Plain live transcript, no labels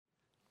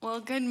Well,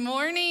 good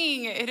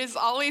morning. It is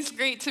always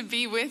great to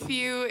be with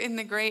you in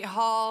the Great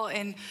Hall,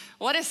 and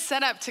what a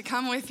setup to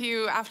come with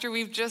you after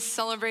we've just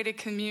celebrated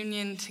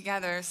communion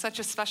together. Such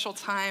a special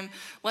time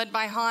led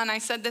by Han. I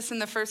said this in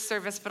the first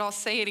service, but I'll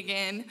say it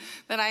again,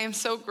 that I am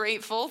so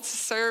grateful to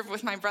serve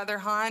with my brother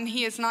Han.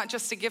 He is not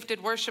just a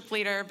gifted worship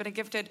leader, but a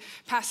gifted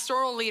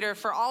pastoral leader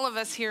for all of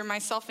us here,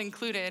 myself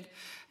included.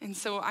 And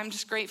so I'm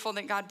just grateful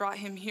that God brought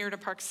him here to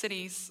Park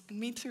Cities, and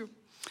me too.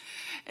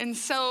 And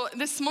so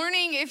this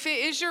morning, if it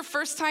is your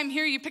first time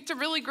here, you picked a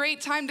really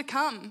great time to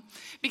come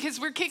because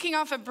we're kicking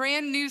off a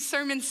brand new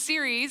sermon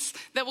series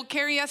that will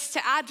carry us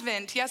to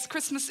Advent. Yes,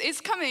 Christmas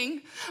is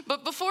coming,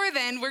 but before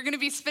then, we're going to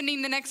be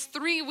spending the next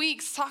 3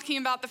 weeks talking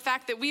about the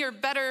fact that we are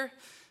better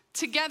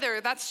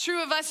together. That's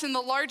true of us in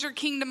the larger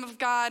kingdom of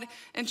God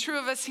and true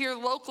of us here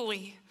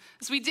locally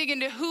as we dig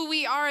into who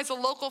we are as a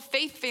local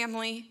faith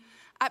family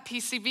at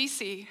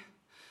PCBC.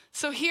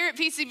 So here at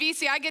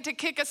PCBC, I get to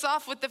kick us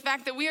off with the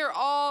fact that we are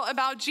all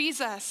about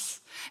Jesus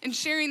and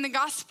sharing the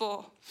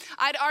gospel.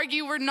 I'd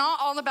argue we're not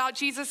all about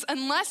Jesus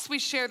unless we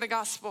share the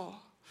gospel.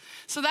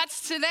 So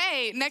that's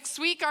today. Next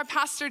week, our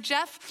pastor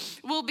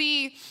Jeff will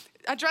be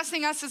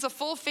addressing us as a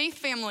full faith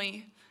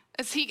family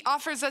as he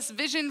offers us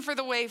vision for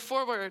the way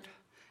forward.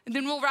 And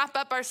then we'll wrap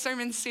up our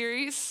sermon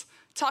series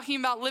talking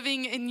about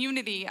living in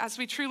unity as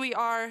we truly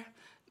are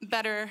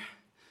better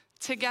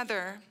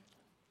together.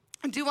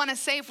 I do want to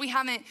say, if we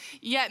haven't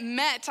yet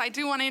met, I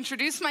do want to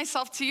introduce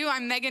myself to you.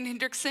 I'm Megan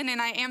Hendrickson, and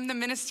I am the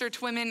Minister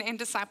to Women and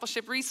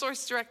Discipleship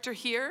Resource Director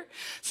here.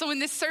 So when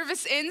this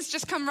service ends,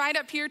 just come right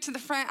up here to the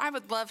front. I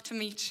would love to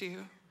meet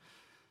you.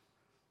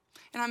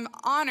 And I'm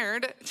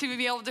honored to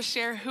be able to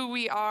share who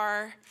we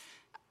are.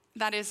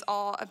 That is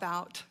all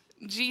about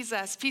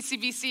Jesus.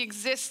 PCBC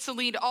exists to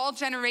lead all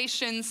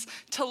generations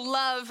to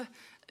love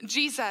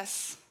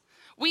Jesus.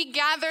 We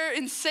gather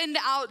and send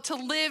out to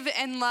live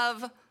and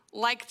love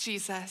like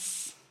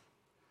Jesus.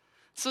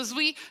 So as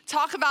we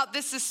talk about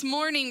this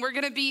morning, we're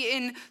going to be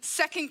in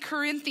 2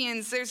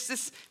 Corinthians. There's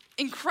this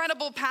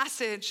incredible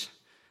passage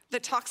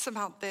that talks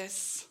about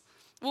this.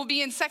 We'll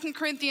be in 2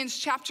 Corinthians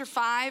chapter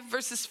 5,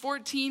 verses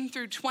 14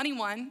 through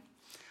 21.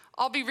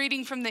 I'll be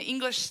reading from the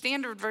English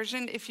Standard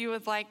Version if you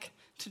would like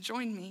to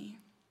join me.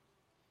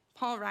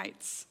 Paul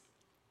writes,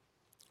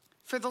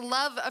 "For the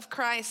love of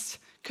Christ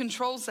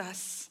controls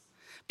us,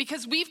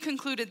 because we've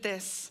concluded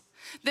this,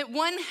 that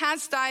one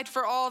has died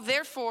for all,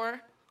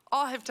 therefore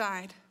all have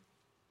died.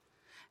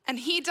 And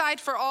he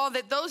died for all,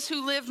 that those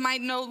who live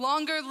might no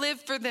longer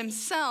live for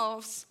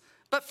themselves,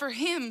 but for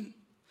him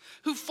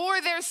who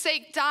for their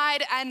sake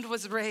died and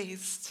was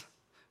raised.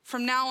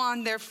 From now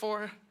on,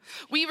 therefore,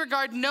 we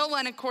regard no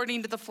one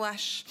according to the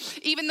flesh.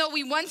 Even though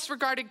we once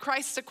regarded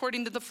Christ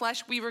according to the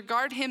flesh, we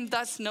regard him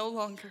thus no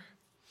longer.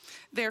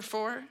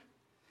 Therefore,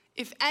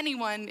 if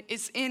anyone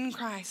is in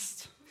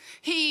Christ,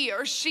 he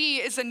or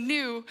she is a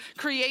new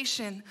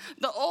creation.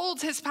 The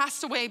old has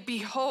passed away.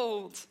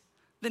 Behold,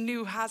 the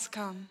new has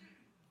come.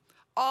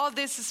 All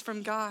this is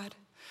from God,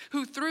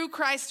 who through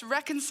Christ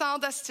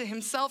reconciled us to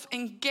himself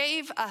and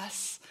gave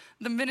us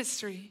the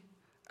ministry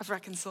of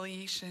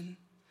reconciliation.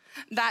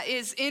 That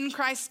is, in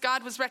Christ,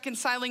 God was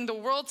reconciling the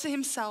world to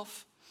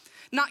himself,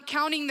 not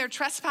counting their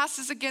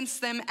trespasses against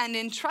them, and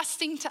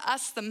entrusting to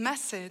us the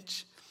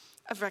message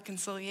of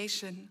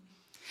reconciliation.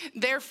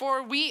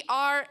 Therefore, we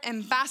are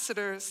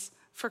ambassadors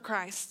for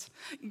Christ.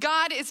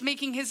 God is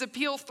making his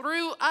appeal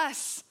through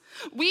us.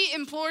 We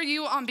implore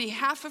you on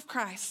behalf of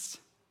Christ,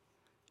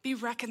 be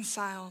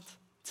reconciled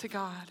to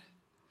God.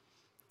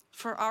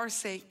 For our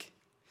sake,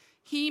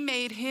 he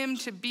made him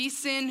to be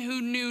sin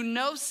who knew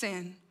no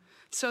sin,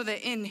 so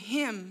that in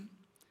him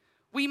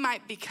we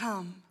might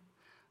become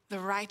the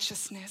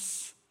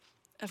righteousness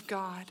of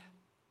God."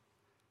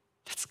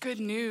 That's good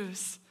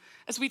news.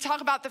 As we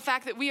talk about the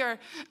fact that we are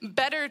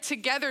better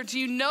together, do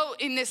you note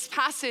in this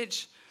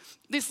passage,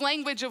 this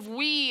language of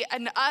we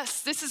and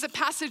us? This is a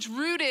passage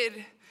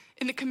rooted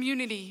in the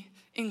community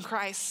in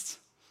Christ.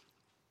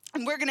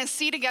 And we're gonna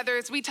see together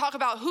as we talk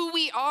about who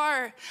we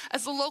are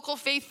as a local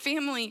faith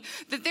family,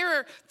 that there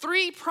are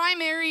 3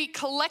 primary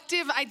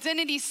collective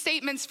identity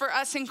statements for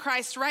us in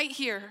Christ right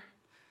here.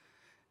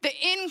 That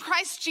in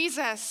Christ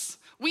Jesus,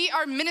 we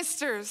are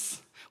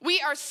ministers,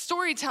 we are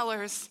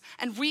storytellers,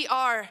 and we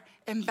are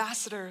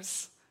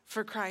ambassadors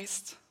for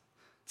Christ.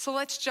 So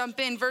let's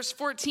jump in. Verse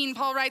 14,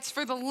 Paul writes,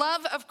 "For the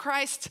love of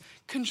Christ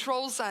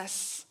controls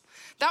us."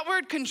 That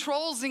word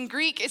controls in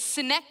Greek is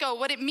syneko.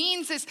 What it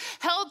means is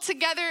held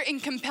together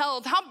and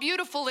compelled. How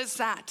beautiful is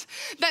that?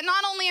 That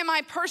not only am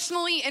I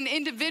personally and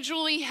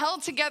individually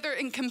held together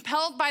and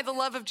compelled by the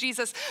love of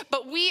Jesus,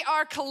 but we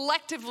are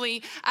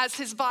collectively as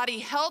his body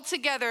held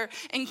together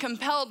and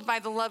compelled by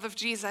the love of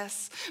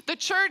Jesus. The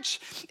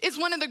church is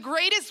one of the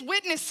greatest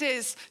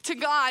witnesses to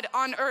God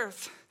on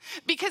earth.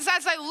 Because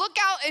as I look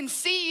out and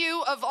see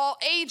you of all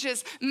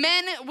ages,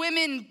 men,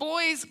 women,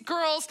 boys,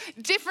 girls,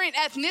 different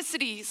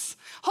ethnicities,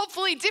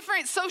 hopefully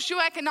different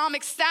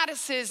socioeconomic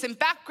statuses and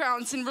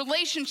backgrounds and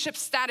relationship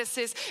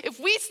statuses, if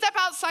we step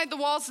outside the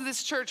walls of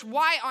this church,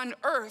 why on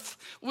earth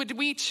would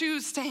we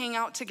choose to hang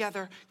out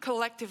together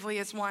collectively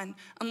as one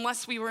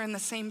unless we were in the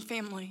same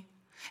family?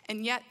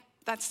 And yet,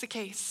 that's the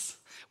case.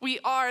 We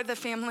are the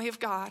family of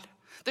God.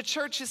 The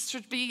church is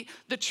to be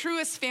the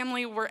truest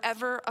family we're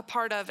ever a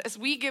part of as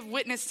we give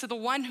witness to the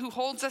one who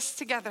holds us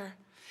together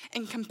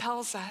and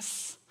compels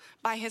us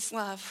by his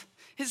love.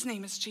 His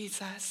name is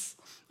Jesus.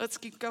 Let's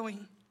keep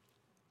going.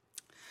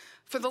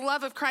 For the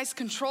love of Christ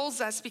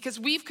controls us because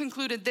we've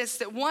concluded this,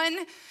 that one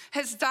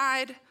has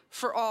died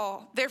for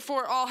all.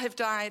 Therefore, all have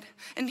died.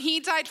 And he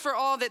died for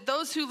all, that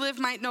those who live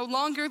might no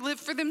longer live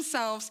for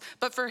themselves,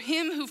 but for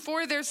him who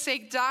for their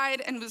sake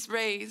died and was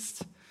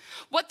raised.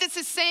 What this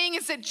is saying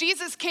is that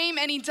Jesus came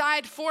and he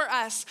died for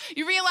us.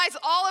 You realize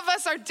all of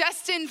us are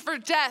destined for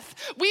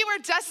death. We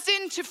were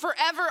destined to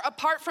forever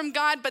apart from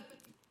God, but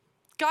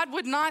God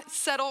would not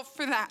settle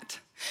for that.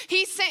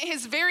 He sent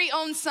his very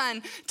own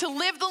son to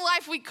live the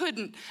life we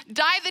couldn't,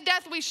 die the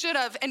death we should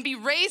have, and be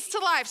raised to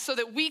life so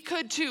that we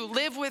could too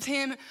live with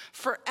him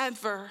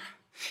forever.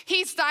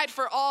 He's died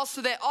for all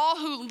so that all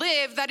who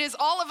live, that is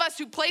all of us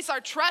who place our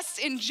trust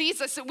in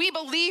Jesus, that we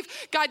believe,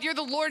 God, you're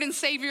the Lord and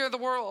Savior of the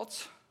world.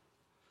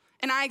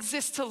 And I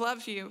exist to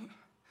love you,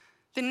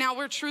 then now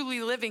we're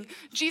truly living.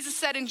 Jesus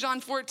said in John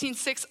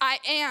 14:6, I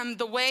am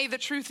the way, the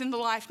truth, and the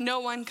life.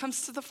 No one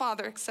comes to the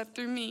Father except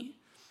through me.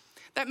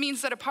 That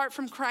means that apart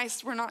from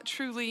Christ, we're not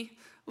truly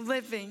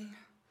living.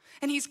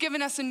 And he's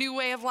given us a new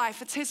way of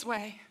life. It's his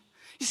way.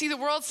 You see, the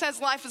world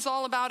says life is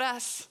all about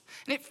us,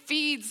 and it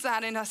feeds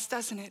that in us,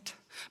 doesn't it?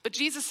 But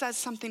Jesus says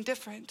something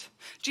different.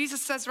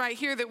 Jesus says right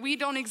here that we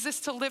don't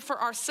exist to live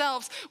for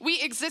ourselves. We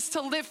exist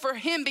to live for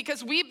him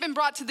because we've been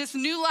brought to this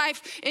new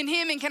life in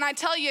him. And can I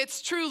tell you,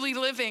 it's truly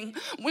living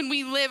when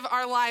we live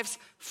our lives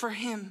for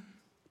him.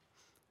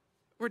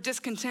 We're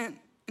discontent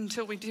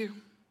until we do.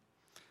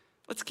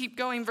 Let's keep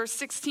going. Verse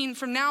 16,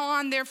 from now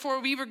on,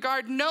 therefore, we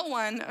regard no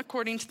one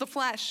according to the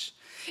flesh.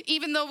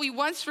 Even though we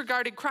once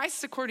regarded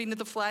Christ according to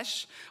the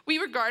flesh, we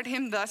regard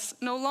him thus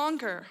no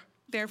longer.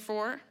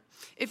 Therefore,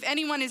 if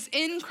anyone is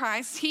in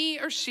Christ, he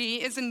or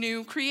she is a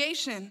new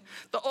creation.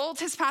 The old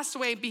has passed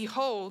away.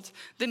 Behold,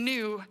 the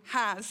new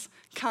has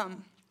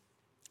come.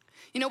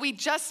 You know, we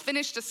just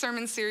finished a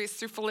sermon series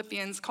through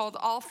Philippians called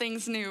All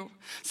Things New.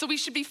 So we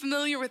should be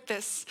familiar with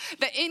this,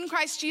 that in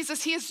Christ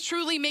Jesus, he is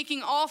truly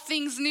making all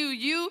things new,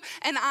 you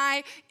and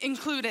I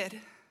included.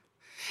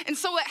 And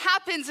so what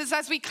happens is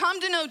as we come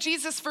to know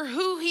Jesus for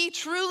who he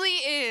truly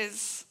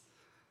is,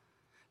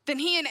 then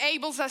he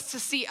enables us to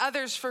see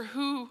others for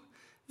who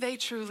they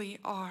truly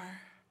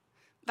are.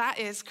 That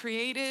is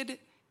created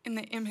in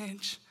the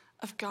image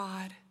of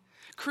God.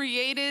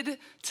 Created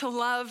to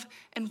love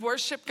and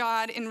worship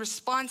God in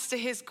response to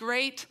his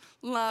great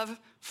love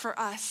for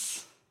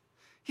us.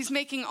 He's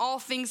making all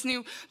things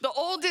new. The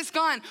old is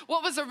gone.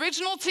 What was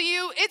original to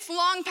you, it's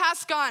long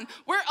past gone.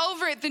 We're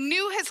over it. The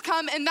new has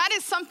come, and that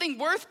is something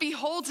worth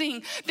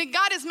beholding, that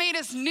God has made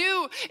us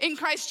new in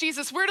Christ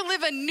Jesus. We're to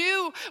live a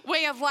new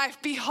way of life.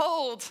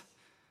 Behold,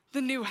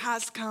 the new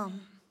has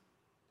come.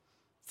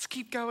 Let's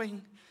keep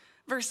going.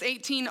 Verse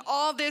 18,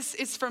 all this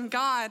is from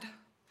God.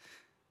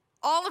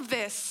 All of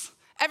this,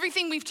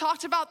 everything we've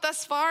talked about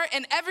thus far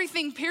and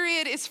everything,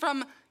 period, is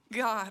from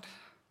God,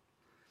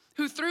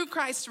 who through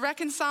Christ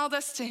reconciled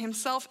us to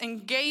himself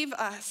and gave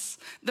us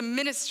the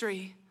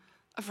ministry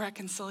of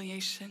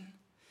reconciliation.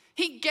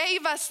 He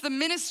gave us the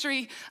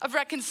ministry of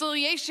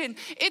reconciliation.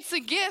 It's a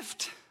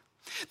gift.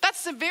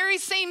 That's the very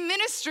same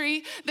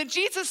ministry that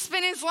Jesus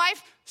spent his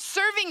life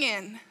serving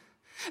in.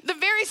 The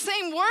very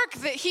same work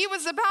that he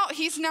was about,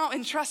 he's now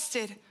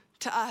entrusted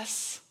to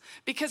us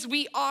because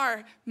we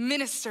are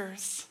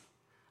ministers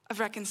of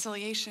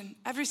reconciliation.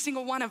 Every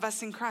single one of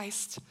us in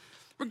Christ,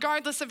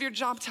 regardless of your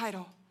job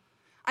title.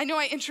 I know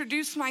I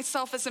introduced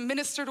myself as a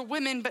minister to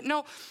women, but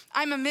no,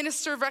 I'm a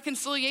minister of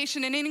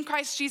reconciliation, and in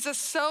Christ Jesus,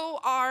 so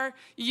are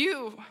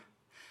you.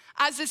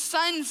 As his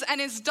sons and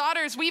his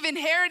daughters, we've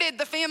inherited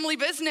the family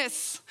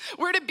business.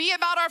 We're to be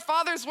about our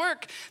Father's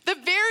work. The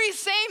very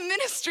same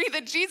ministry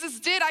that Jesus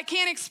did, I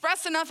can't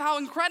express enough how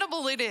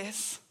incredible it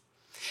is.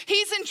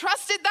 He's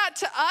entrusted that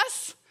to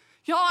us.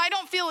 Y'all, I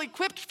don't feel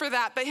equipped for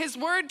that, but his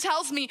word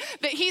tells me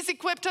that he's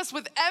equipped us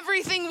with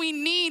everything we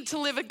need to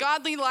live a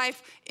godly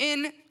life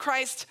in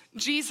Christ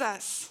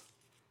Jesus.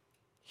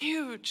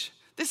 Huge.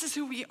 This is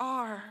who we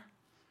are.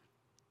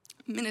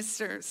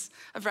 Ministers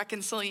of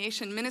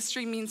reconciliation.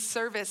 Ministry means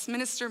service.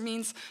 Minister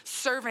means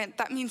servant.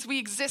 That means we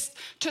exist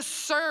to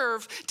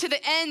serve to the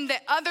end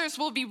that others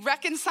will be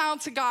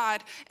reconciled to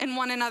God and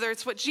one another.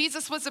 It's what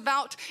Jesus was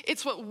about.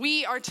 It's what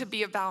we are to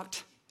be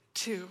about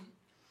too.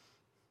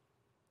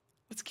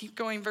 Let's keep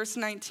going. Verse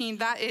 19,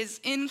 that is,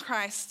 in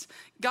Christ,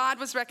 God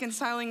was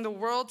reconciling the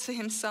world to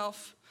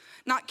himself,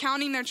 not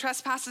counting their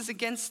trespasses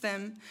against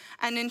them,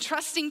 and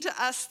entrusting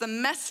to us the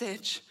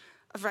message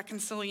of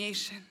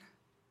reconciliation.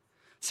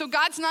 So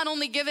God's not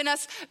only given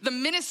us the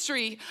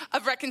ministry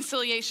of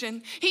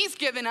reconciliation, he's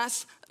given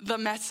us the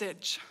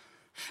message.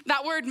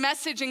 That word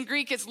message in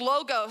Greek is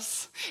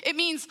logos. It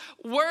means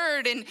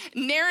word and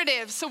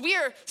narrative. So we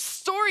are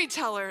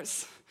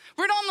storytellers.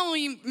 We're not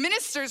only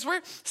ministers,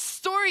 we're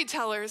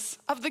storytellers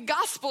of the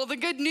gospel, the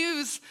good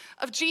news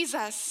of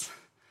Jesus.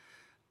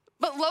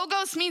 But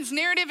logos means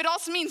narrative. It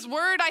also means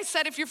word. I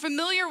said, if you're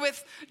familiar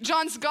with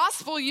John's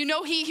gospel, you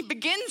know he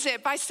begins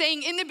it by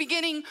saying, in the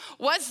beginning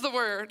was the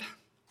word.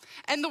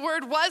 And the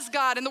word was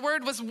God, and the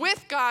word was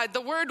with God.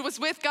 The word was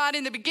with God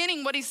in the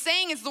beginning. What he's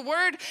saying is the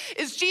word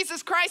is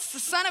Jesus Christ, the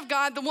Son of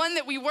God, the one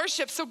that we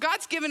worship. So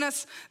God's given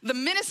us the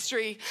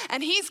ministry,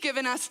 and he's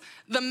given us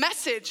the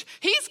message.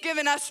 He's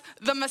given us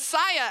the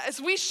Messiah. As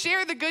we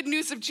share the good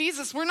news of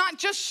Jesus, we're not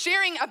just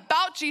sharing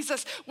about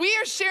Jesus. We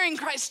are sharing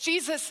Christ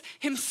Jesus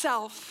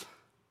himself.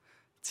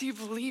 Do you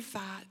believe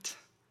that?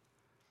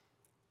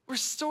 We're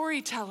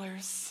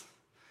storytellers.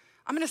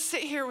 I'm going to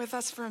sit here with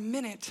us for a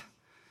minute.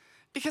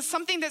 Because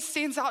something that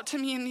stands out to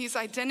me in these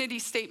identity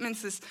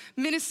statements as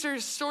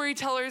ministers,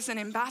 storytellers, and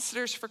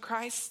ambassadors for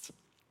Christ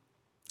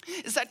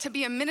is that to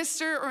be a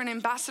minister or an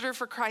ambassador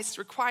for Christ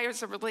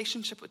requires a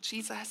relationship with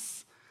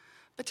Jesus.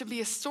 But to be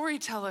a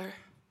storyteller,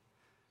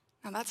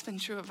 now that's been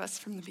true of us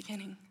from the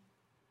beginning.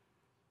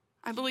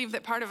 I believe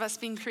that part of us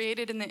being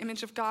created in the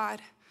image of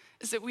God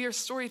is that we are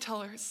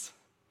storytellers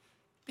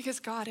because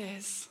God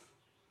is.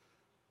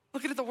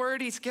 Look at the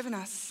word he's given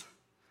us.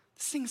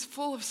 This thing's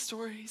full of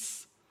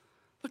stories.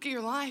 Look at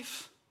your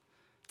life.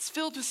 It's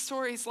filled with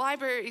stories.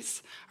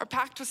 Libraries are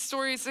packed with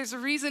stories. There's a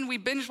reason we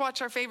binge watch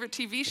our favorite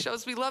TV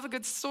shows. We love a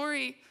good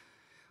story.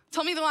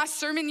 Tell me the last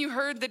sermon you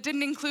heard that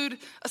didn't include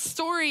a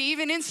story.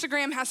 Even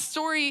Instagram has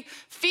story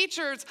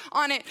features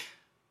on it.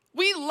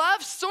 We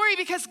love story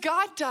because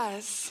God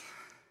does.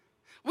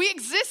 We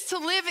exist to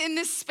live in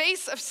this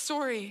space of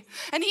story,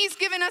 and he's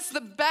given us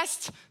the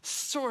best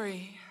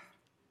story.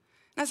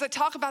 And as I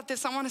talk about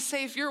this, I want to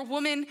say if you're a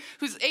woman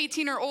who's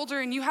 18 or older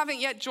and you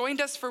haven't yet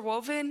joined us for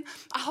Woven,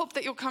 I hope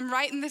that you'll come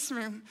right in this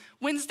room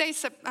December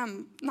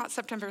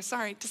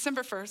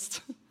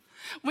 1st.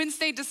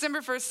 Wednesday,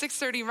 December 1st,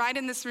 6:30, right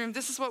in this room.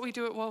 This is what we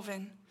do at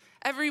Woven.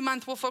 Every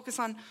month we'll focus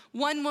on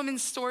one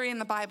woman's story in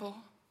the Bible.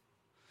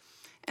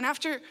 And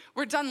after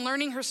we're done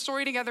learning her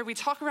story together, we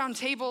talk around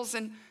tables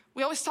and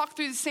we always talk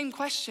through the same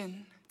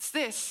question. It's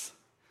this: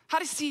 how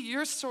to see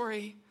your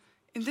story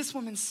in this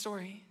woman's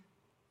story.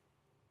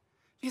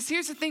 Because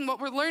here's the thing, what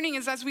we're learning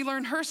is as we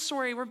learn her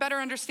story, we're better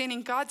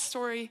understanding God's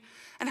story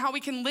and how we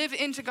can live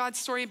into God's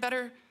story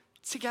better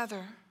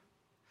together.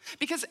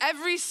 Because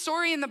every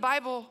story in the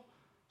Bible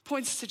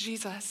points to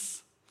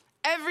Jesus.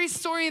 Every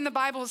story in the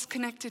Bible is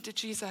connected to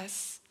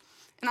Jesus.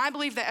 And I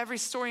believe that every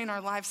story in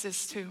our lives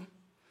is too.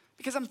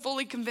 Because I'm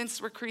fully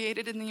convinced we're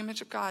created in the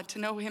image of God to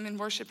know him and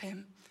worship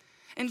him.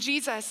 And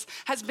Jesus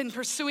has been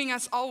pursuing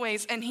us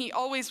always, and he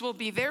always will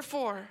be.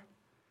 Therefore,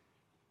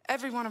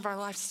 every one of our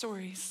life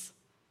stories,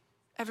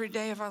 every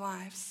day of our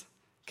lives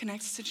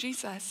connects to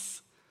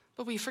Jesus.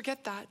 But we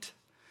forget that.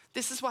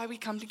 This is why we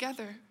come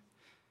together.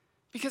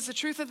 Because the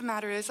truth of the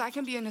matter is, I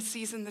can be in a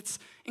season that's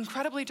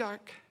incredibly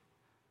dark.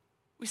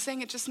 We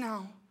sang it just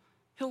now.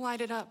 He'll light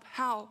it up.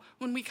 How?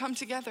 When we come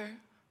together.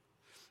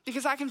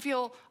 Because I can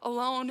feel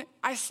alone,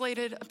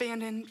 isolated,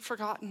 abandoned,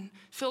 forgotten,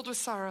 filled with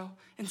sorrow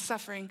and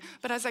suffering.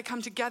 But as I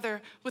come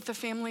together with the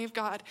family of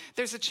God,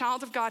 there's a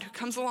child of God who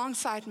comes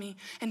alongside me,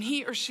 and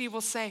he or she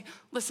will say,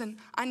 listen,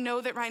 I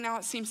know that right now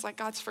it seems like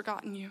God's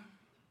forgotten you.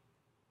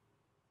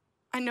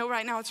 I know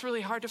right now it's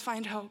really hard to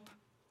find hope.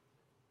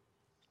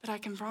 But I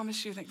can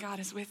promise you that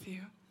God is with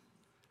you.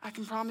 I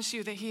can promise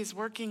you that he is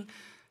working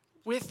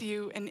with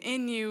you and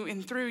in you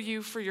and through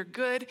you for your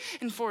good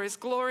and for his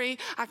glory.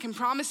 I can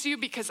promise you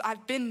because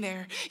I've been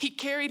there. He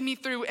carried me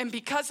through, and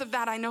because of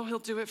that, I know he'll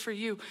do it for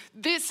you.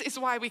 This is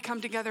why we come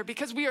together,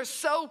 because we are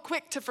so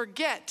quick to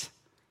forget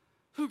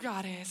who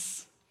God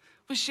is.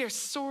 We share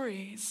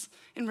stories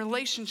in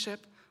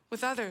relationship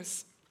with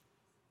others.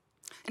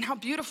 And how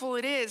beautiful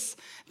it is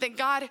that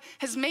God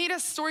has made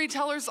us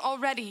storytellers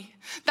already.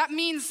 That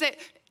means that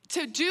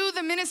to do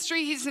the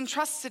ministry he's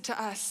entrusted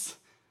to us,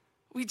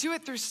 we do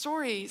it through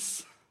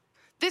stories.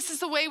 This is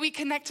the way we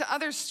connect to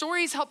others.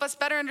 Stories help us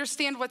better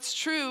understand what's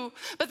true,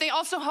 but they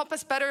also help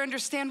us better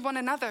understand one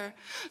another.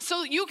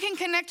 So you can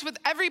connect with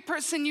every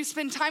person you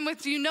spend time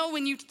with. Do you know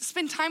when you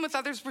spend time with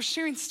others, we're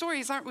sharing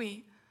stories, aren't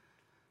we?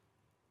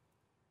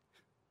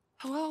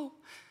 Hello.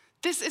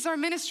 This is our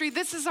ministry.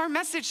 This is our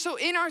message. So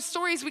in our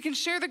stories, we can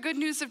share the good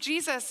news of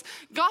Jesus.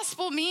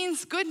 Gospel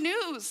means good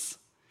news.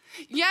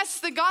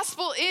 Yes, the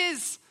gospel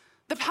is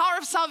the power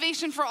of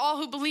salvation for all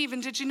who believe.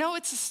 And did you know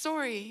it's a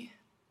story?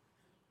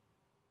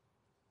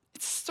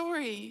 It's a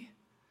story.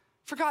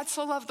 For God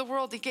so loved the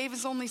world, he gave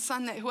his only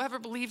son that whoever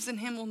believes in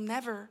him will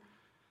never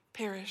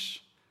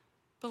perish,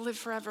 but live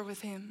forever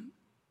with him.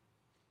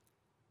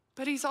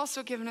 But he's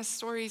also given us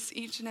stories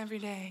each and every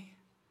day.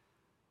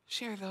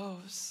 Share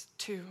those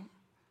too.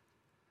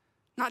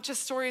 Not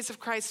just stories of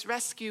Christ's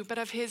rescue, but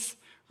of his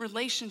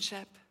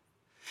relationship.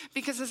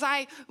 Because as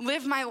I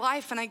live my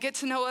life and I get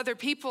to know other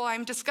people,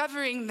 I'm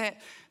discovering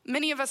that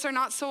many of us are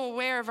not so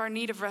aware of our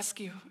need of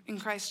rescue in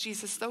Christ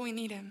Jesus, though we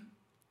need him.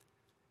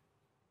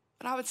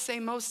 But I would say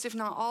most, if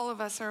not all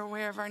of us, are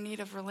aware of our need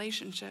of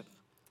relationship.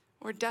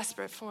 We're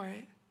desperate for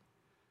it.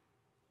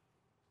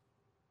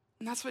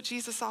 And that's what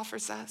Jesus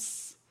offers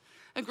us.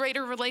 A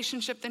greater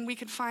relationship than we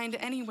could find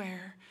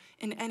anywhere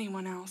in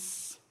anyone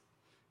else.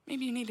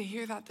 Maybe you need to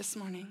hear that this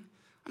morning.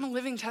 I'm a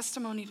living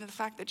testimony to the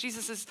fact that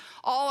Jesus is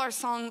all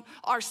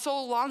our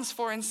soul longs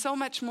for, and so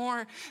much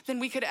more than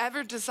we could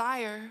ever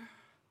desire.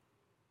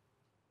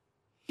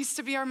 He's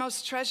to be our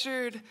most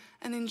treasured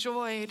and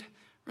enjoyed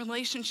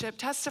relationship.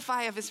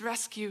 Testify of his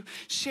rescue.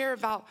 Share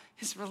about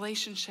his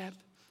relationship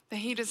that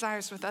he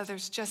desires with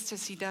others just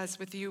as he does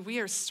with you. We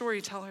are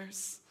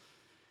storytellers.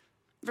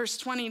 Verse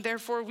 20,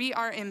 therefore we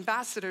are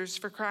ambassadors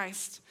for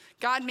Christ,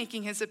 God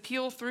making his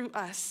appeal through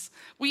us.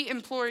 We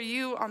implore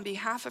you on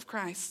behalf of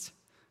Christ,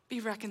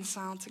 be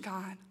reconciled to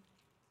God.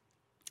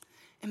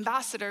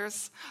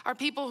 Ambassadors are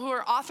people who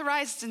are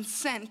authorized and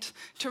sent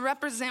to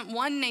represent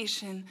one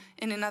nation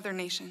in another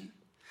nation.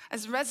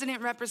 As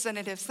resident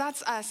representatives,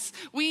 that's us.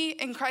 We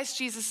in Christ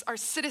Jesus are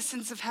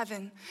citizens of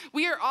heaven.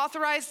 We are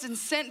authorized and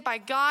sent by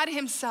God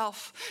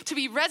himself to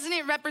be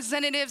resident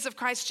representatives of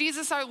Christ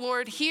Jesus our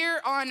Lord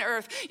here on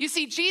earth. You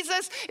see,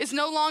 Jesus is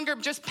no longer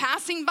just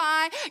passing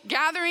by,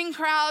 gathering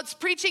crowds,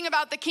 preaching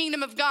about the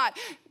kingdom of God.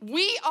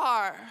 We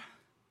are.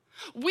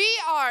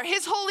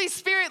 His Holy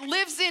Spirit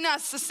lives in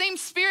us. The same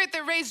Spirit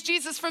that raised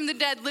Jesus from the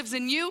dead lives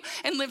in you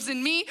and lives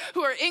in me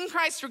who are in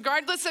Christ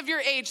regardless of your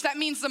age. That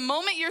means the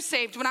moment you're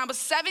saved, when I was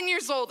 7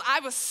 years old,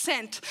 I was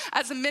sent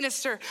as a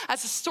minister,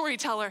 as a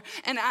storyteller,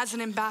 and as an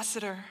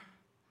ambassador.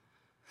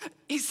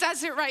 He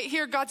says it right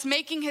here. God's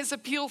making his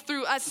appeal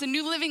through us. The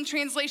New Living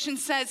Translation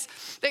says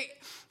that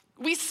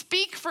we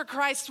speak for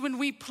Christ when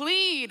we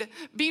plead,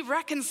 be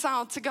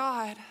reconciled to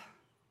God.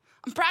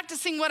 I'm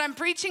practicing what I'm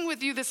preaching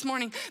with you this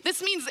morning.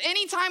 This means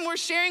anytime we're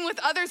sharing with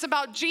others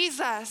about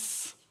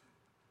Jesus,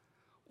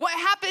 what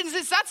happens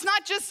is that's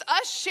not just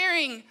us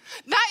sharing.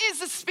 That is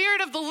the Spirit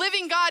of the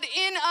living God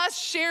in us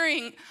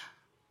sharing,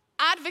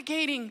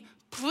 advocating,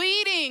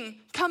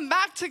 pleading, come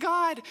back to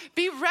God,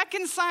 be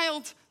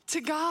reconciled to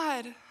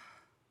God.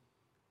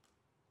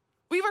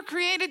 We were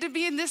created to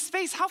be in this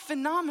space. How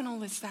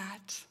phenomenal is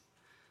that?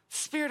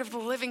 Spirit of the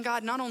living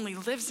God not only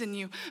lives in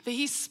you, but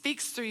he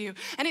speaks through you.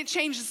 And it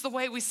changes the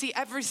way we see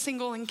every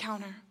single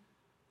encounter.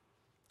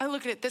 I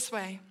look at it this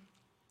way.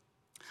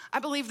 I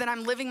believe that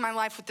I'm living my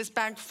life with this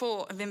bag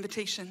full of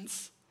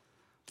invitations.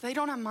 But they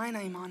don't have my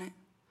name on it.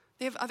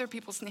 They have other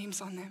people's names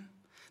on them.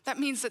 That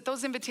means that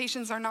those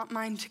invitations are not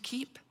mine to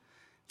keep.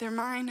 They're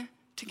mine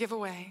to give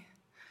away.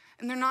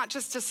 And they're not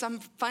just to some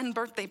fun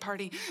birthday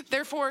party.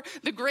 Therefore,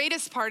 the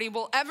greatest party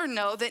we'll ever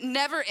know that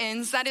never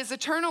ends, that is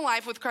eternal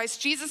life with Christ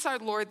Jesus our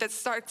Lord that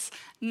starts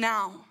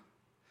now.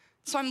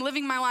 So I'm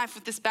living my life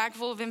with this bag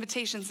full of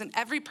invitations, and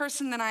every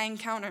person that I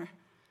encounter,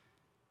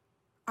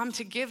 I'm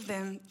to give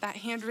them that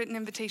handwritten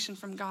invitation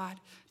from God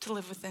to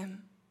live with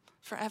them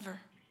forever.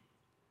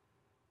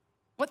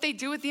 What they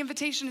do with the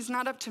invitation is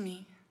not up to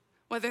me.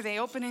 Whether they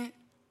open it,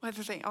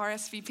 whether they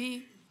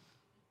RSVP,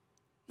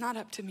 not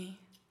up to me.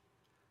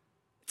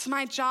 It's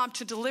my job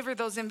to deliver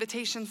those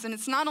invitations, and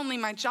it's not only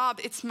my job,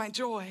 it's my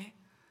joy.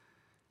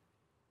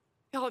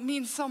 Y'all, it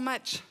means so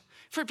much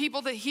for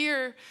people to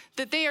hear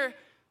that they are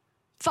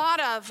thought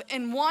of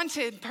and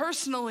wanted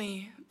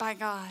personally by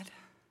God.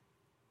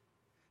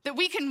 That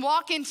we can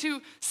walk into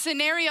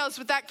scenarios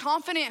with that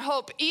confident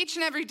hope each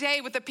and every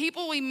day with the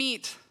people we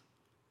meet.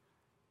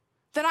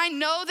 That I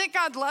know that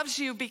God loves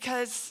you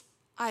because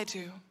I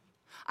do.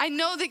 I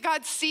know that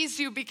God sees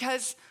you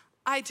because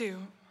I do.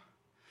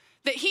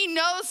 That he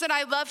knows that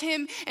I love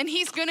him and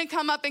he's gonna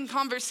come up in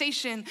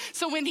conversation.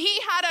 So when he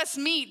had us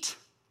meet,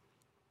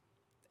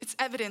 it's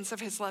evidence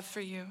of his love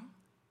for you.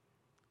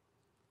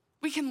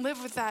 We can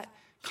live with that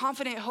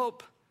confident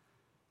hope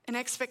and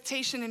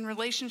expectation in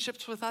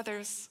relationships with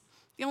others.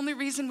 The only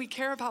reason we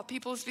care about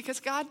people is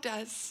because God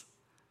does.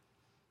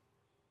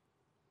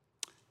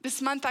 This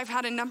month, I've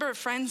had a number of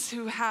friends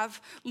who have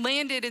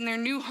landed in their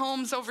new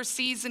homes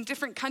overseas in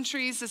different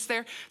countries as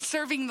they're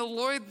serving the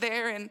Lord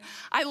there. And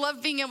I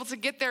love being able to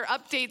get their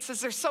updates as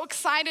they're so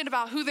excited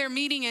about who they're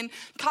meeting in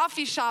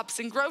coffee shops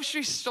and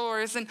grocery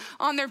stores and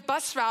on their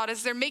bus route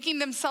as they're making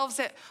themselves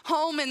at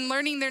home and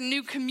learning their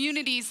new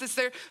communities, as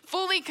they're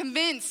fully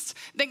convinced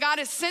that God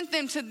has sent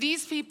them to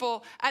these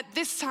people at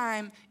this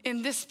time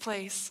in this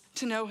place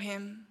to know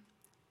him.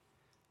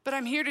 But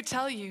I'm here to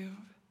tell you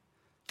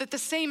that the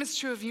same is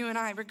true of you and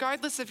I,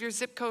 regardless of your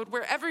zip code,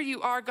 wherever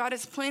you are, God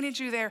has planted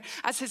you there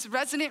as his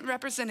resident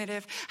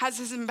representative, as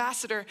his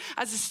ambassador,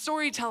 as his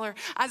storyteller,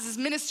 as his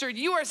minister.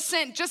 You are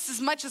sent just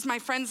as much as my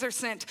friends are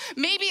sent.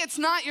 Maybe it's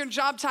not your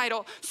job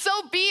title. So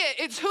be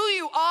it. It's who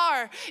you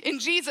are in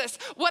Jesus.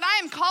 What I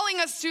am calling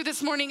us to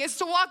this morning is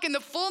to walk in the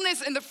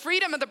fullness and the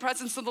freedom of the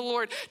presence of the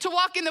Lord, to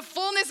walk in the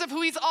fullness of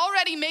who he's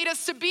already made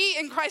us to be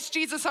in Christ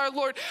Jesus our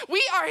Lord.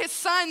 We are his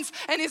sons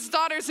and his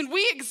daughters, and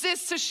we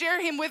exist to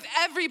share him with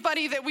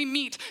everybody that we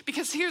meet.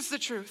 Because here's the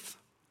truth.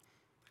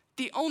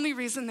 The only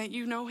reason that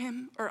you know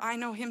him or I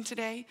know him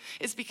today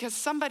is because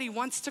somebody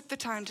once took the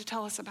time to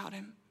tell us about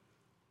him.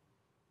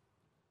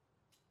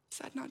 Is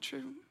that not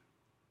true?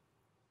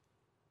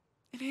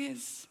 It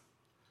is.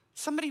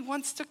 Somebody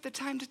once took the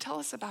time to tell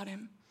us about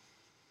him.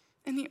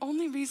 And the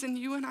only reason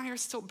you and I are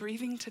still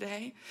breathing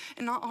today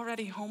and not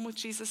already home with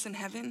Jesus in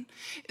heaven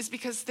is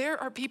because there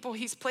are people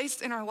he's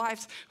placed in our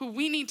lives who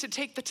we need to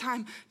take the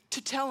time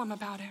to tell him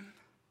about him.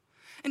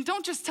 And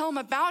don't just tell him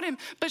about him,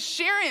 but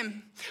share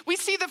him. We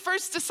see the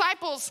first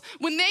disciples,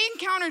 when they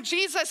encounter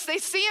Jesus, they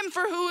see him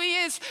for who he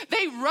is.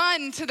 They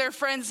run to their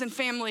friends and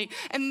family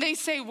and they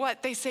say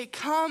what? They say,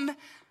 come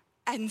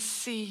and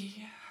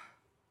see.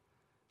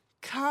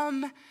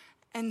 Come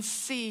and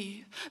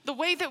see. The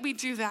way that we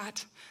do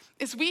that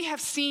is we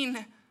have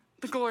seen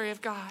the glory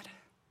of God.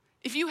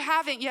 If you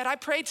haven't yet, I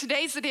pray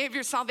today's the day of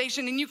your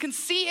salvation and you can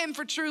see him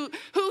for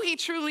who he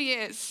truly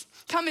is.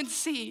 Come and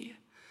see.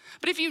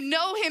 But if you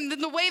know him, then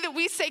the way that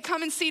we say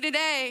come and see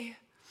today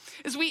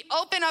is we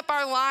open up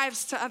our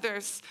lives to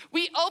others.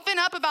 We open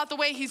up about the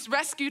way he's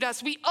rescued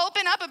us. We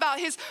open up about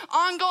his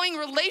ongoing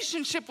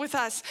relationship with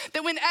us,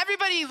 that when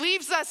everybody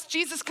leaves us,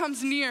 Jesus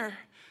comes near.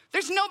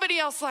 There's nobody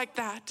else like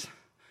that.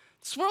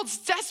 This world's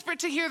desperate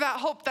to hear that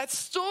hope, that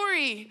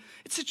story.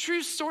 It's a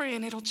true story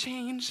and it'll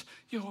change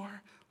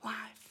your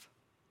life.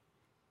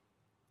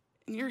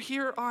 And you're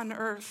here on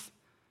earth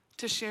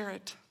to share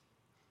it.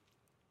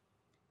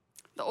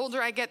 The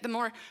older I get, the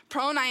more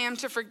prone I am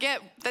to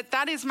forget that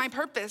that is my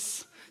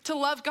purpose, to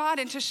love God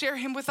and to share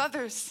him with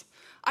others.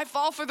 I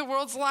fall for the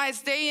world's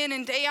lies day in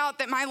and day out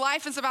that my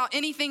life is about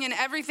anything and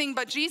everything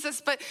but Jesus,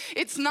 but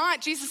it's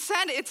not. Jesus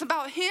said it's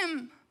about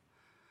him.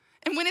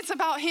 And when it's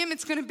about him,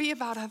 it's going to be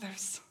about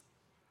others.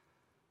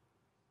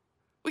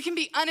 We can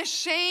be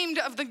unashamed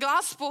of the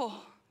gospel.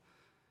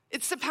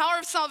 It's the power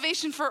of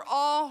salvation for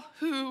all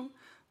who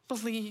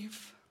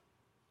believe.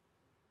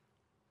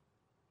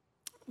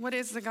 What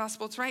is the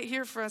gospel? It's right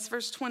here for us,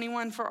 verse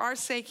 21. For our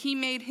sake, he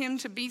made him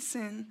to be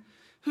sin,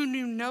 who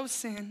knew no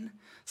sin,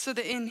 so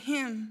that in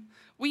him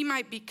we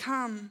might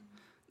become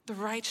the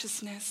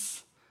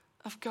righteousness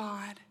of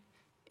God.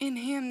 In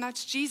him,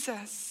 that's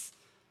Jesus.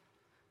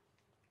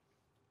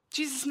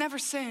 Jesus never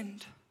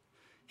sinned.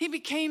 He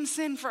became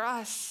sin for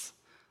us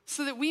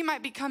so that we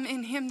might become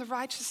in him the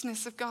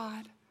righteousness of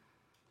God.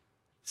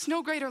 There's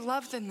no greater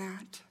love than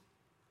that.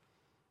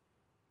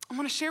 I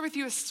want to share with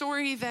you a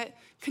story that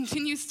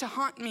continues to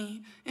haunt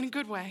me in a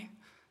good way.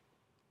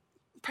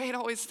 Pray it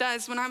always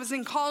does. When I was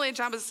in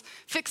college, I was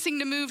fixing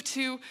to move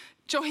to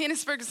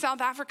Johannesburg, South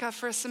Africa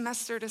for a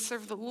semester to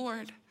serve the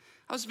Lord.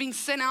 I was being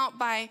sent out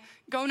by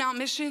Going Out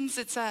Missions.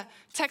 It's a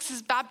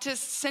Texas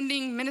Baptist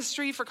sending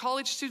ministry for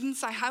college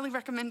students. I highly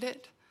recommend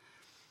it.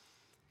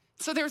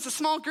 So there was a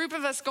small group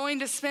of us going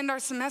to spend our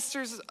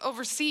semesters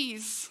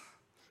overseas.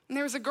 And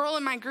there was a girl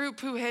in my group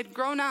who had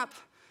grown up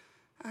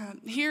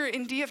here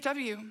in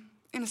DFW,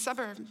 in a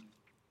suburb.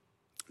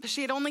 But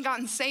she had only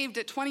gotten saved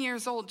at 20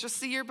 years old, just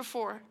the year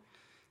before.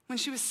 When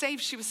she was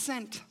saved, she was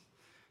sent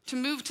to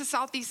move to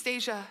Southeast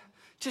Asia,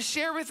 to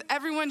share with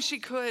everyone she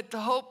could the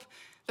hope,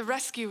 the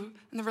rescue,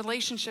 and the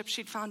relationship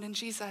she'd found in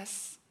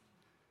Jesus.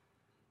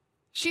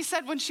 She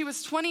said when she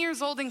was 20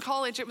 years old in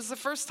college, it was the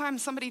first time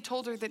somebody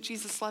told her that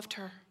Jesus loved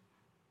her.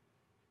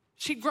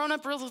 She'd grown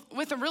up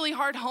with a really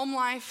hard home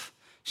life.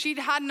 She'd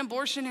had an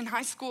abortion in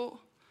high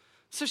school.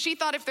 So she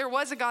thought if there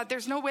was a God,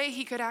 there's no way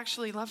he could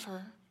actually love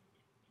her.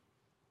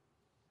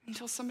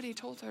 Until somebody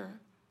told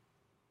her.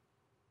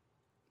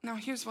 Now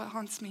here's what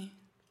haunts me.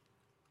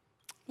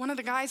 One of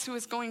the guys who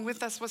was going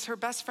with us was her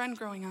best friend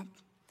growing up.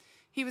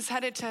 He was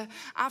headed to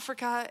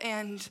Africa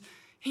and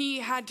he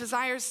had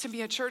desires to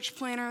be a church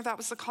planner. That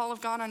was the call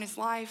of God on his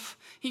life.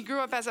 He grew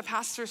up as a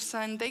pastor's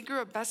son. They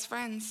grew up best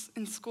friends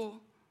in school.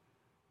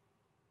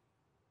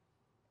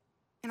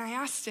 And I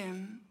asked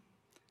him,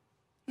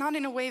 not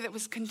in a way that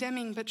was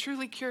condemning, but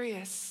truly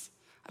curious.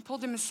 I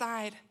pulled him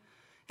aside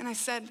and I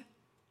said,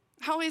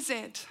 how is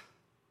it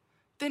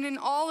that in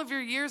all of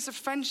your years of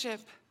friendship,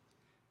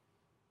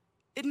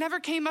 it never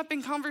came up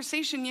in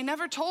conversation? You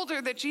never told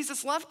her that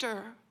Jesus loved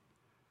her.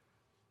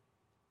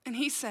 And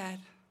he said,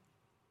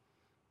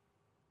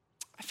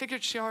 I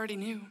figured she already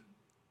knew.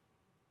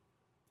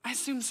 I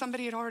assumed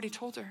somebody had already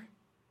told her.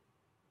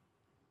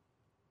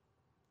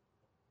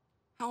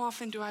 How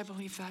often do I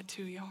believe that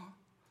too, y'all?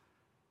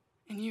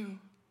 And you?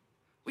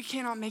 We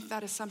cannot make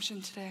that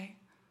assumption today.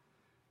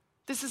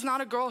 This is not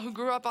a girl who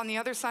grew up on the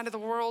other side of the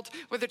world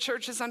where the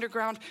church is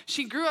underground.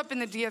 She grew up in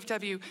the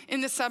DFW,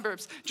 in the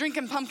suburbs,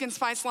 drinking pumpkin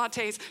spice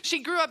lattes.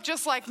 She grew up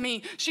just like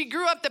me. She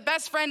grew up the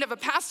best friend of a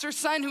pastor's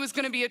son who was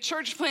going to be a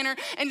church planner,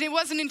 and it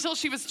wasn't until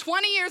she was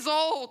 20 years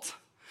old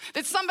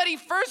that somebody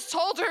first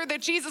told her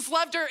that Jesus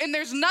loved her, and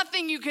there's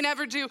nothing you can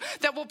ever do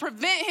that will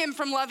prevent him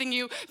from loving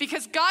you,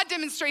 because God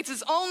demonstrates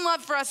his own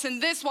love for us in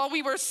this: while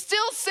we were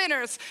still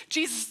sinners,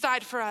 Jesus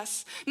died for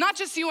us. Not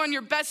just you on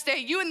your best day,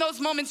 you in those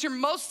moments you're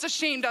most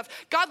ashamed of.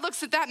 God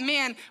looks at that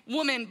man,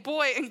 woman,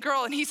 boy, and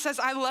girl, and he says,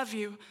 I love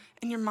you,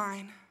 and you're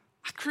mine.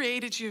 I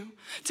created you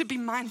to be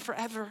mine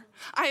forever.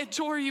 I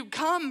adore you.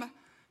 Come,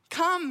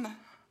 come.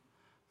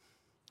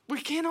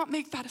 We cannot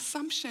make that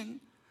assumption.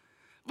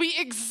 We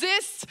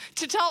exist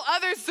to tell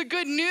others the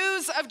good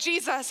news of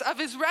Jesus, of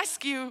his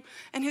rescue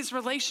and his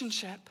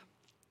relationship.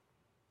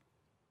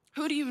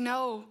 Who do you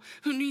know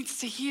who needs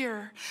to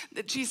hear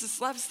that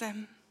Jesus loves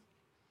them?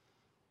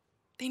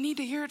 They need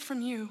to hear it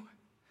from you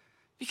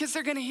because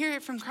they're going to hear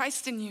it from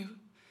Christ in you.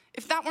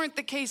 If that weren't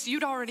the case,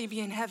 you'd already be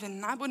in heaven,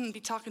 and I wouldn't be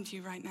talking to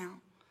you right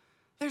now.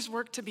 There's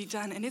work to be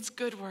done, and it's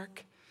good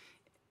work.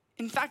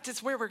 In fact,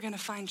 it's where we're going to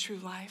find true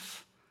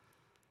life.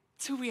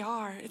 It's who we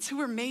are. It's who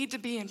we're made to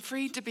be and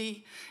free to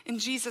be in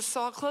Jesus.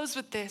 So I'll close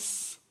with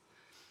this.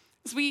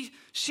 As we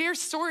share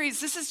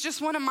stories, this is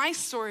just one of my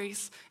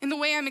stories in the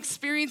way I'm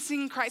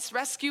experiencing Christ's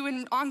rescue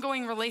and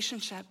ongoing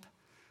relationship.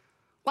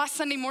 Last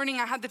Sunday morning,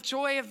 I had the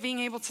joy of being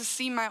able to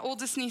see my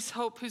oldest niece,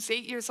 Hope, who's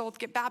 8 years old,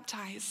 get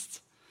baptized.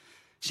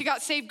 She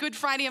got saved Good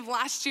Friday of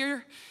last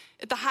year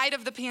at the height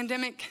of the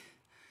pandemic.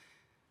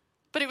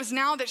 But it was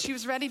now that she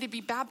was ready to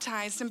be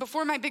baptized. And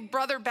before my big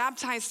brother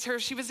baptized her,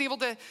 she was able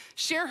to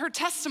share her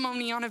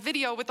testimony on a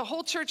video with the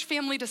whole church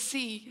family to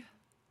see.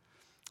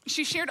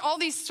 She shared all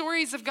these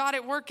stories of God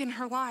at work in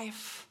her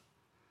life.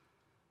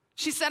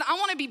 She said, I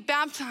want to be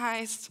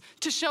baptized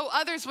to show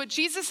others what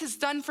Jesus has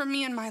done for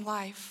me in my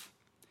life.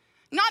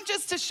 Not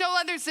just to show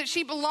others that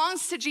she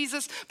belongs to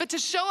Jesus, but to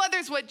show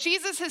others what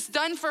Jesus has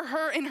done for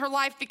her in her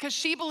life because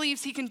she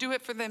believes he can do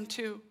it for them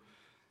too.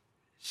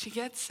 She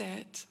gets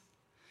it.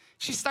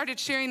 She started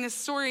sharing this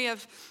story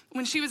of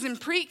when she was in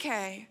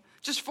pre-K,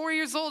 just 4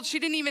 years old. She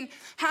didn't even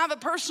have a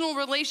personal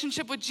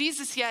relationship with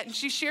Jesus yet. And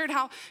she shared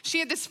how she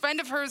had this friend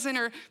of hers in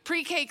her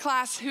pre-K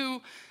class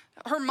who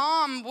her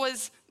mom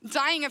was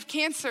dying of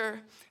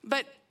cancer,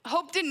 but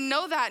Hope didn't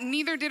know that, and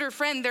neither did her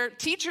friend. Their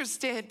teachers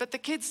did, but the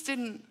kids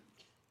didn't.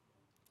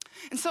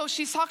 And so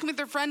she's talking with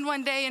her friend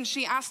one day, and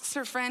she asks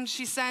her friend,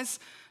 she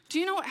says, do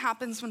you know what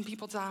happens when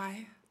people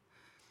die?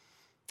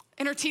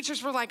 And her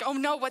teachers were like, oh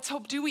no, what's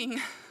Hope doing?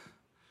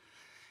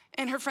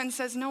 And her friend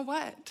says, no,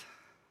 what?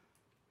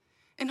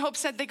 And Hope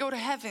said, they go to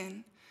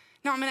heaven.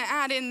 Now I'm gonna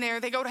add in there,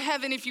 they go to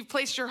heaven if you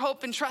place your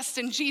hope and trust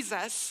in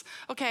Jesus,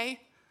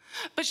 okay?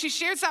 But she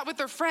shares that with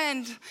her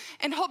friend,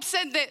 and Hope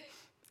said that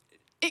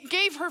it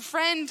gave her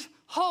friend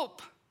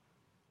hope.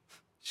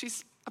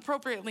 She's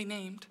appropriately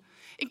named.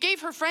 It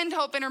gave her friend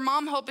hope and her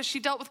mom hope as she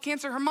dealt with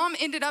cancer. Her mom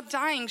ended up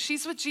dying.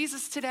 She's with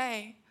Jesus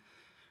today.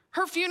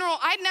 Her funeral,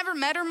 I'd never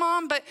met her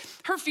mom, but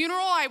her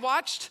funeral I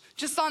watched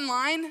just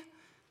online.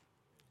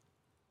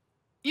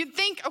 You'd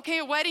think, okay,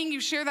 a wedding, you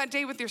share that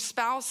day with your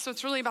spouse, so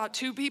it's really about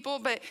two people,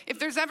 but if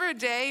there's ever a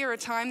day or a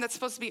time that's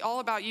supposed to be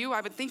all about you,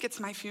 I would think it's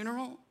my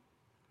funeral.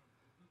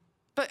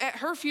 But at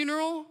her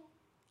funeral,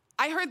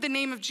 I heard the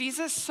name of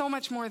Jesus so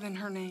much more than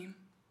her name.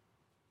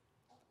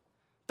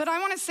 But I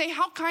want to say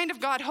how kind of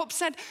God. Hope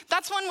said,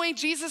 that's one way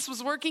Jesus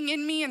was working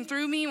in me and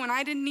through me when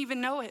I didn't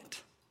even know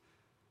it.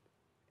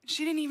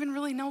 She didn't even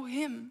really know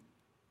him.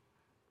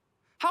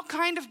 How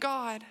kind of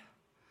God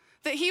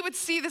that he would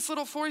see this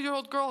little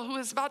 4-year-old girl who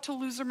was about to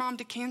lose her mom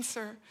to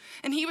cancer,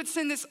 and he would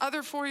send this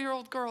other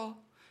 4-year-old girl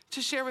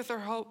to share with her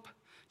hope,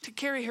 to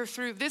carry her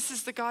through. This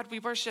is the God we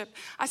worship.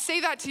 I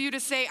say that to you to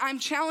say, I'm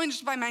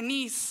challenged by my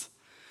niece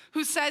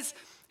who says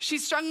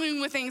she's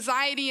struggling with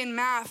anxiety and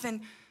math,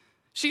 and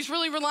she's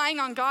really relying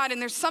on God,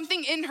 and there's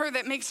something in her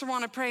that makes her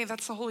want to pray.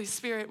 That's the Holy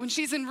Spirit. When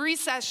she's in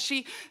recess,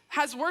 she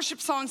has worship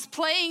songs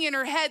playing in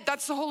her head.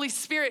 That's the Holy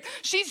Spirit.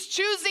 She's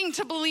choosing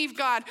to believe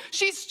God.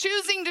 She's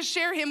choosing to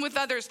share him with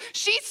others.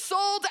 She's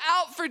sold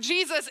out for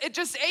Jesus at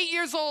just 8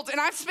 years old,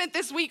 and I've spent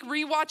this week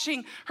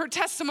rewatching her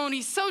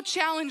testimony, so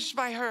challenged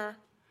by her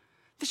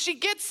that she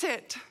gets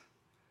it.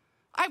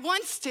 I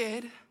once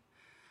did.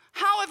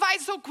 How have I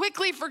so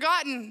quickly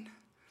forgotten?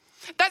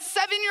 That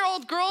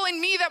 7-year-old girl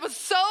in me that was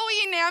so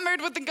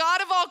enamored with the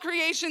God of all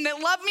creation that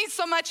loved me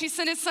so much, he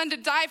sent his son to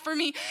die for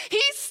me.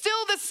 He's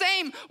still the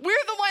same.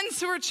 We're the ones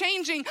who are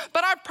changing,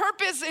 but our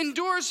purpose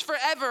endures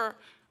forever.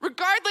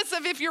 Regardless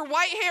of if you're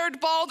white-haired,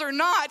 bald, or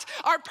not,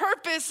 our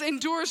purpose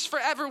endures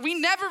forever. We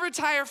never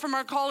retire from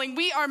our calling.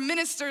 We are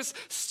ministers,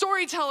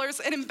 storytellers,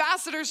 and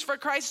ambassadors for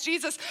Christ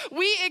Jesus.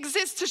 We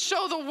exist to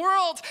show the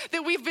world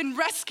that we've been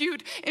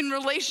rescued in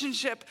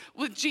relationship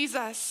with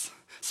Jesus.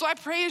 So I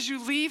pray as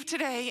you leave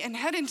today and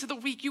head into the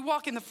week, you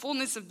walk in the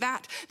fullness of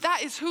that.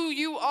 That is who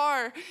you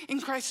are in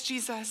Christ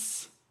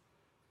Jesus.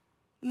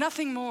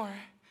 Nothing more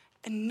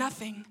and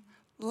nothing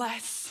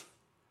less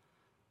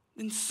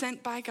than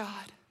sent by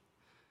God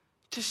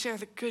to share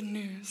the good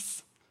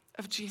news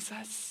of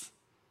Jesus.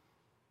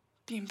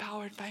 Be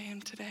empowered by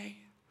him today.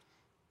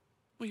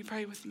 Will you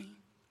pray with me?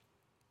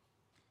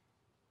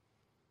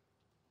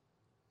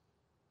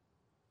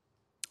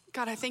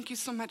 God, I thank you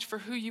so much for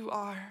who you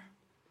are.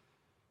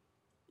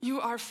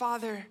 You are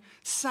Father,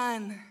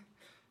 Son,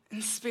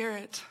 and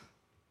Spirit.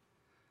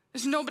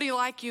 There's nobody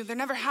like you. There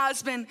never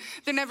has been.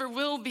 There never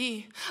will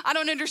be. I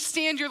don't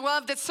understand your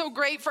love that's so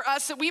great for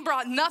us that we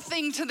brought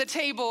nothing to the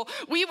table.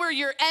 We were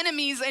your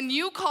enemies and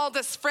you called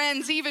us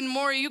friends. Even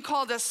more, you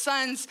called us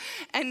sons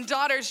and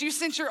daughters. You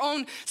sent your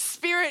own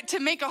Spirit to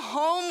make a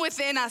home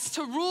within us,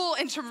 to rule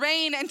and to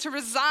reign and to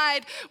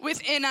reside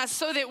within us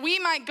so that we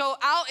might go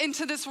out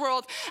into this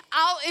world,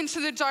 out into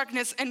the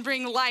darkness and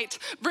bring light,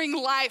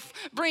 bring life,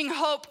 bring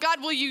hope.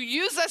 God, will you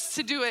use us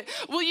to do it?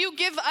 Will you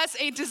give us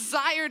a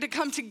desire to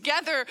come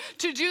together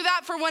to do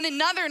that for one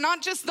another,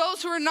 not just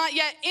those who are not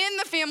yet in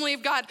the family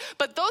of God,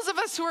 but those of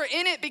us who are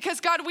in it, because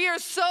God, we are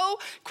so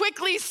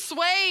quickly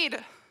swayed.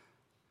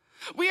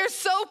 We are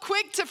so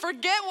quick to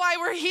forget why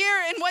we're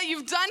here and what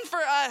you've done for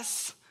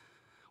us.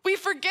 We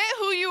forget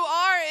who you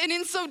are, and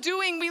in so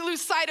doing, we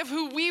lose sight of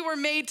who we were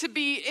made to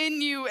be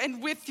in you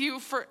and with you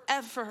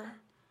forever.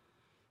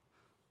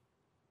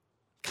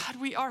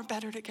 God, we are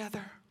better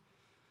together.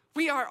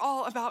 We are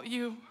all about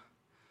you.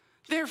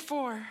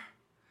 Therefore,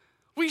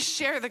 we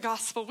share the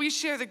gospel. We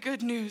share the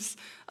good news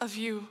of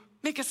you.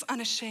 Make us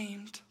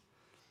unashamed.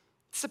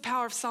 It's the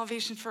power of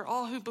salvation for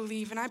all who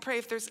believe. And I pray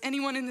if there's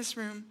anyone in this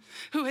room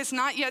who has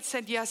not yet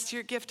said yes to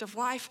your gift of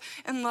life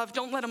and love,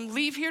 don't let them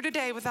leave here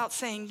today without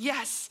saying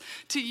yes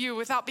to you,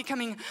 without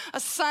becoming a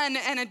son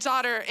and a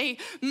daughter, a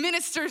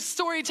minister,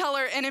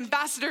 storyteller, and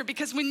ambassador.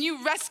 Because when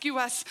you rescue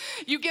us,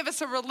 you give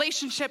us a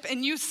relationship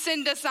and you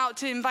send us out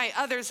to invite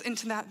others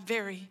into that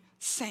very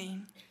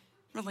same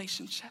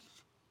relationship.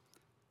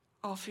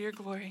 All for your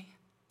glory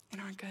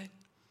and our good.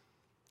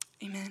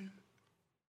 Amen.